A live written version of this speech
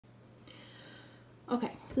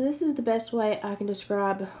Okay, so this is the best way I can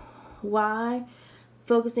describe why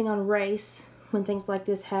focusing on race when things like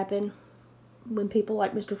this happen, when people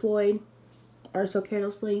like Mr. Floyd are so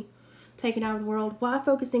carelessly taken out of the world, why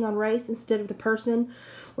focusing on race instead of the person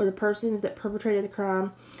or the persons that perpetrated the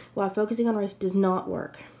crime, why focusing on race does not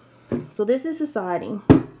work. So this is society.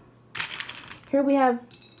 Here we have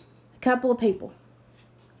a couple of people.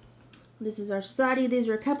 This is our society. These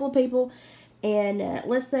are a couple of people. And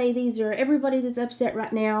let's say these are everybody that's upset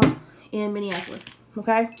right now in Minneapolis.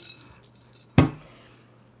 Okay?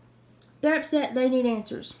 They're upset. They need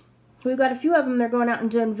answers. We've got a few of them. They're going out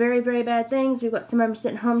and doing very, very bad things. We've got some of them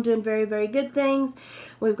sitting home doing very, very good things.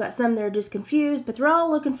 We've got some that are just confused. But they're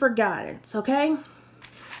all looking for guidance. Okay?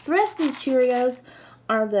 The rest of these Cheerios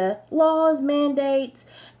are the laws, mandates,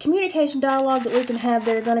 communication dialogue that we can have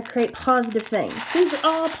that are going to create positive things. These are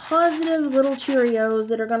all positive little Cheerios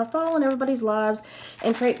that are going to fall in everybody's lives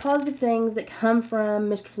and create positive things that come from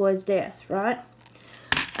Mr. Floyd's death, right?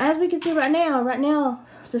 As we can see right now,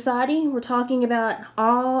 society, we're talking about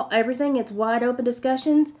everything. It's wide open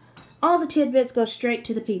discussions. All the tidbits go straight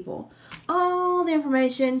to the people. All the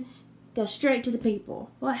information goes straight to the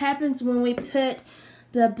people. What happens when we put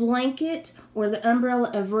the blanket or the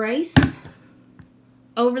umbrella of race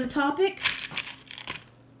over the topic?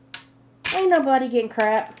 Ain't nobody getting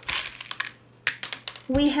crap.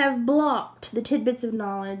 We have blocked the tidbits of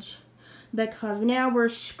knowledge because now we're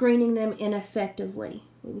screening them ineffectively.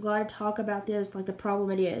 We've got to talk about this like the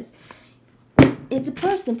problem it is. It's a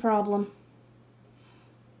person problem.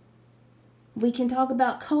 We can talk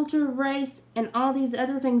about culture, race, and all these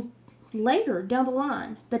other things later down the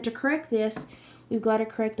line. But to correct this, we've got to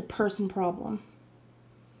correct the person problem.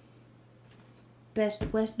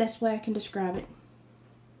 Best way I can describe it.